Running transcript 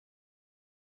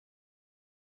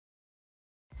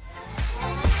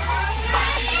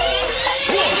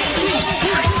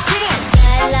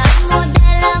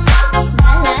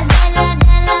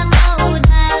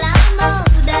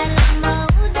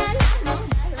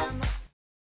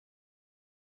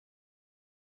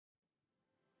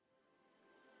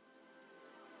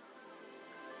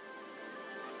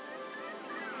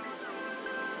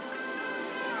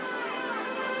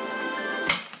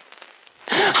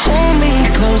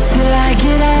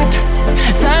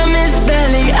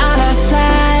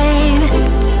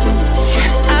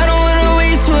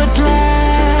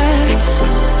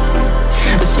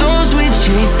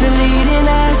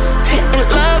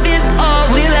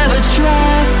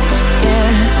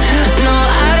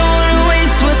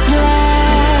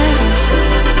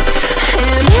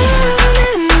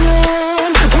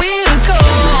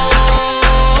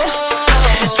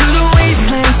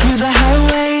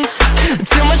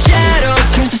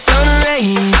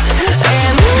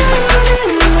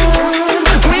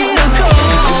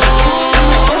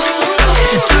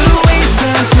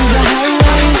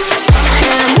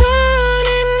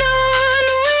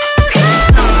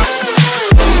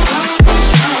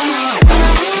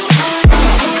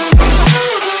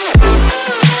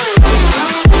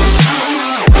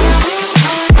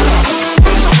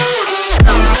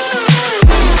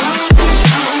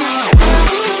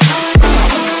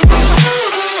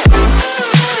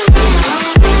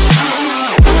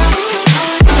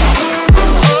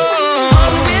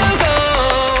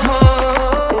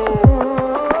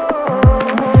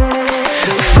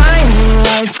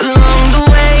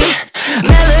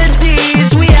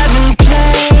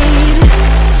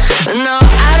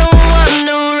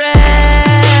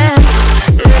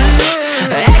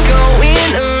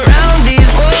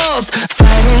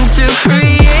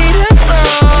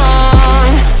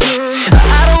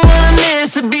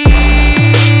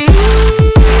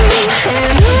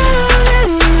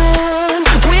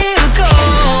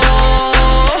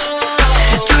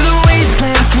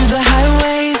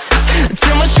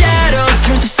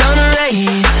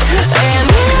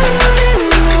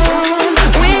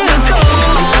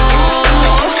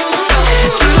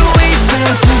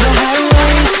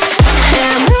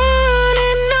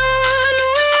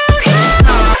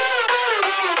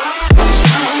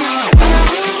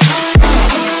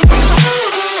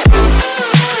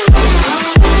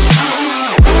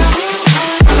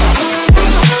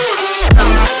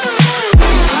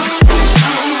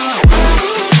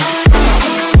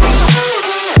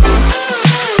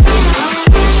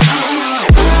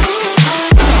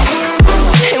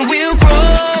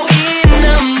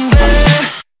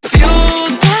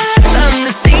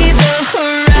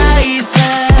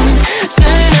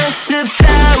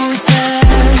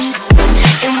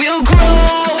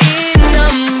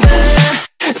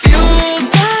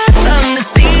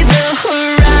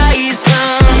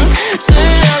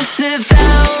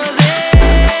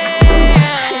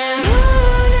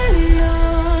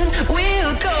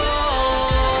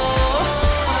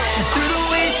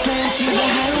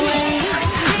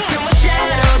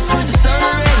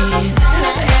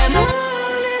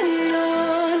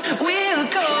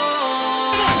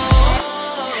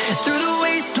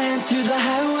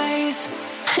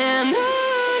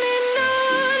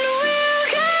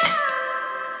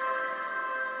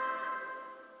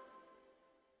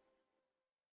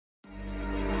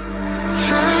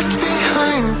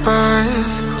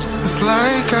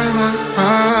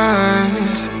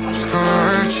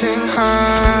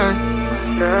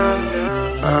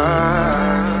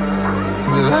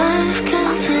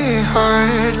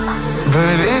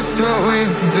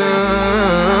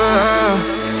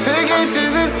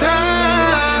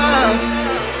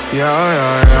yeah,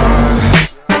 yeah, yeah.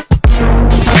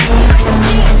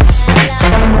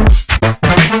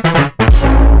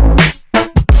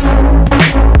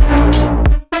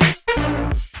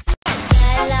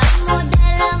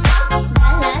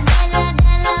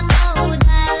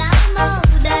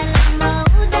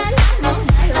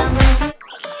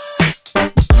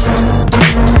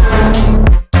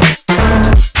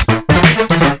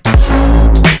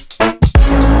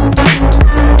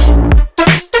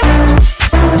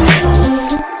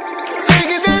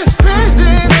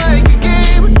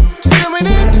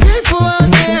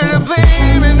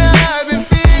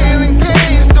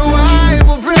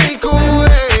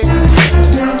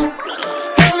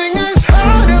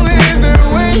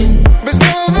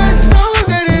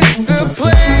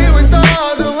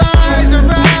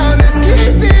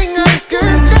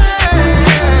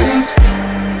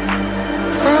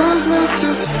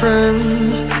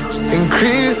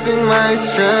 Increasing my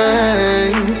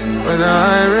strength when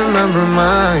I remember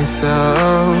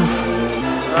myself.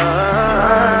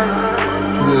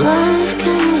 Life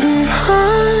can be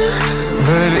hard,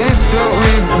 but it's what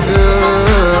we do.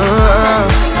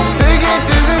 Take it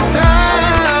to the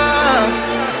top.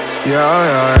 Yeah,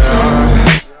 yeah, yeah.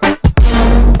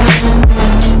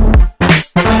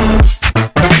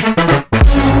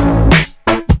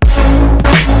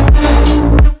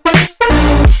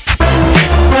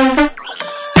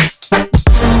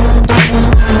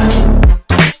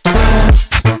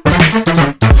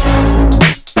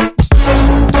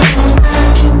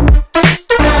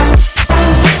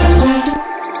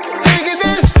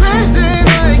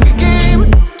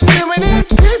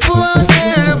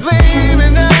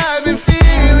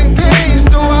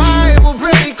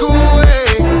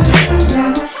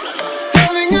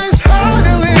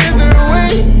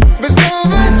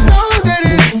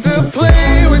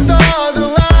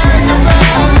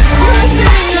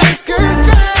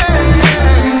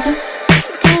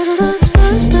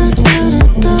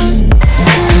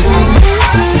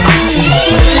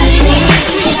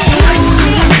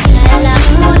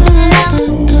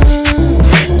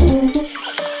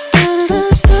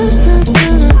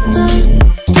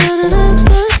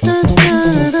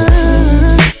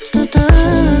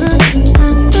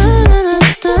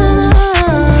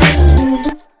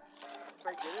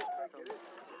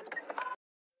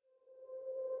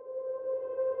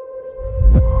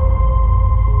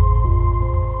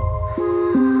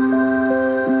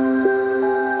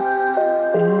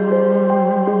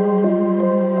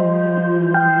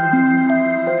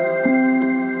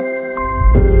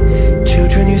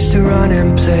 Used to run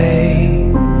and play.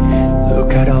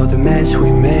 Look at all the mess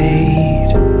we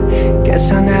made.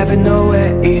 Guess I never know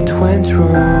where it went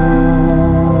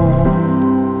wrong.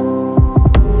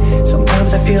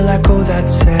 Sometimes I feel like all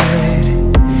that's sad,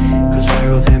 'cause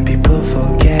viral then people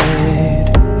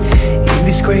forget. In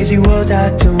this crazy world I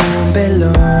don't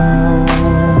belong.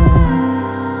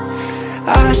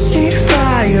 I see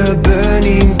fire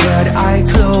burning but I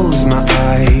close my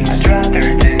eyes. I'd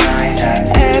rather deny that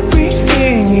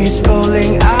everything is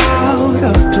falling out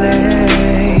of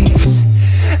place.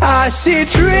 I see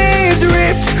trees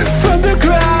ripped from the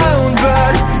ground,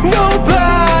 but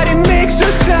nobody makes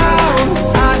a sound.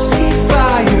 I see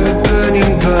fire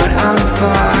burning, but I'm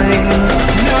fine.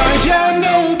 No, I'm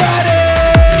nobody.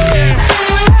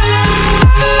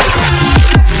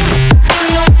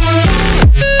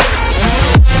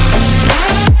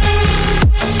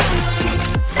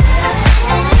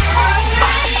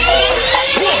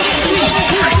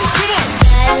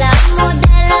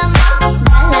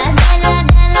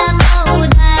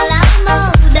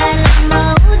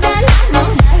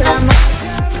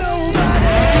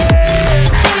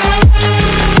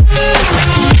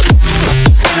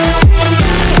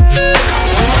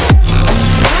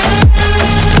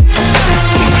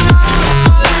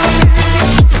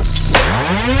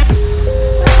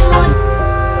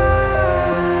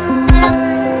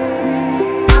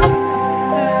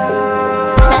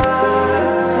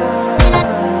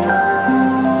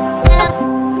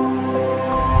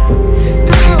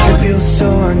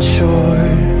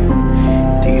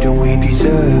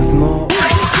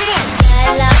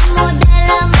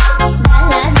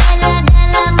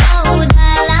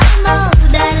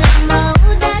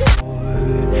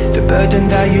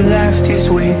 You left is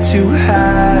way too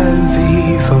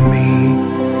heavy for me.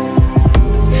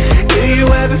 Do you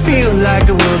ever feel like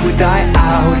the world would die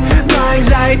out? My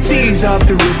anxiety's off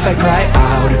the roof, I cry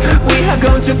out. We have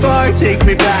gone too far, take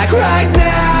me back right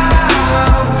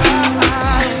now.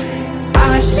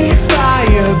 I see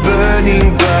fire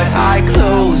burning, but I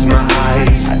close my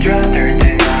eyes. I'd rather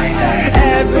deny that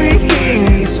everything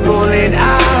is falling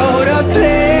out of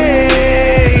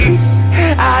place.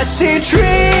 I see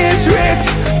trees ripped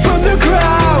from the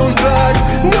ground, but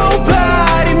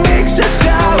nobody makes a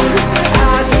sound.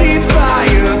 I see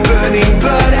fire burning,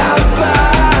 but I'm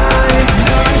fine.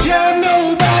 You're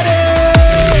nobody.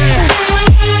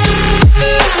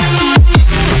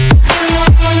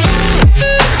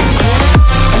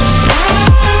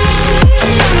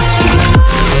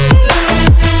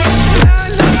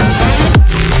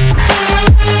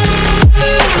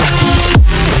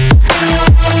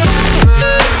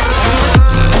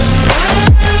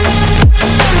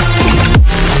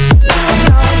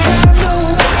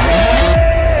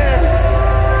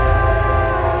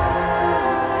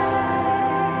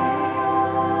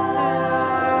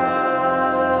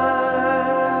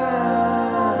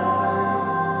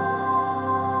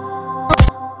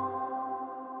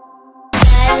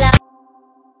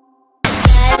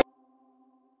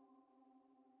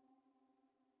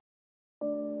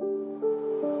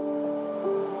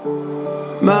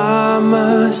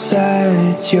 Mama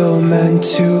said you're meant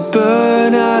to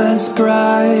burn as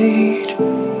bright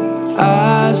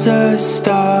as a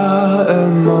star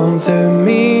among the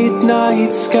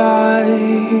midnight sky.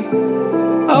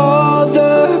 All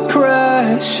the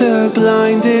pressure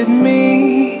blinded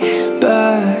me,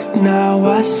 but now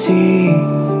I see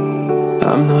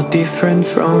I'm no different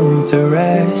from the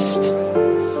rest.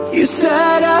 You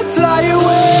said I'd fly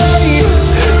away,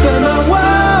 but my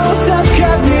walls have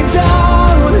kept me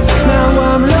down. Now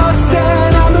I'm lost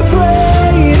and I'm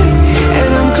afraid,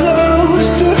 and I'm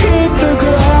close to hit the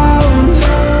ground.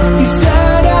 You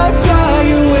said I'd fly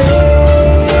away.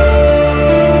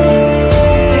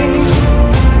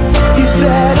 You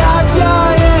said I'd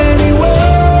fly anyway,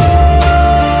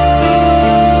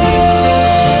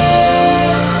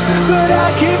 but I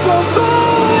keep on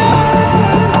falling.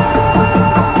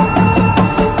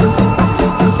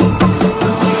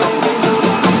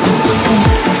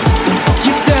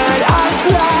 You said I'd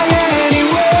fly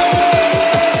anyway,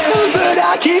 but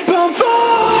I keep on falling.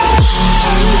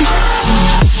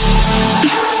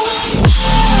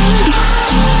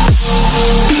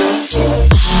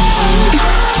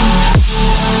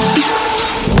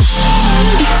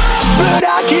 But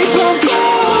I keep on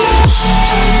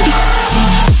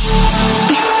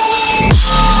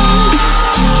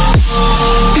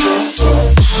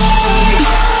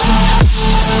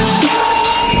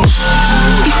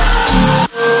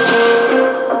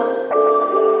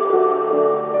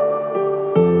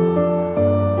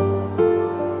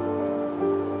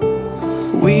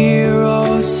We're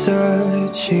all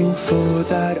searching for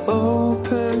that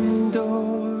open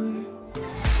door.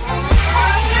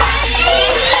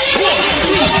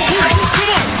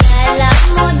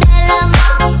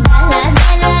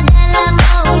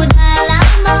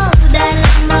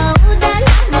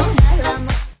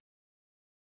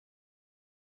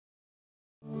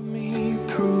 Me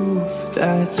prove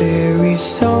that there is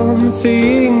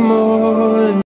something more.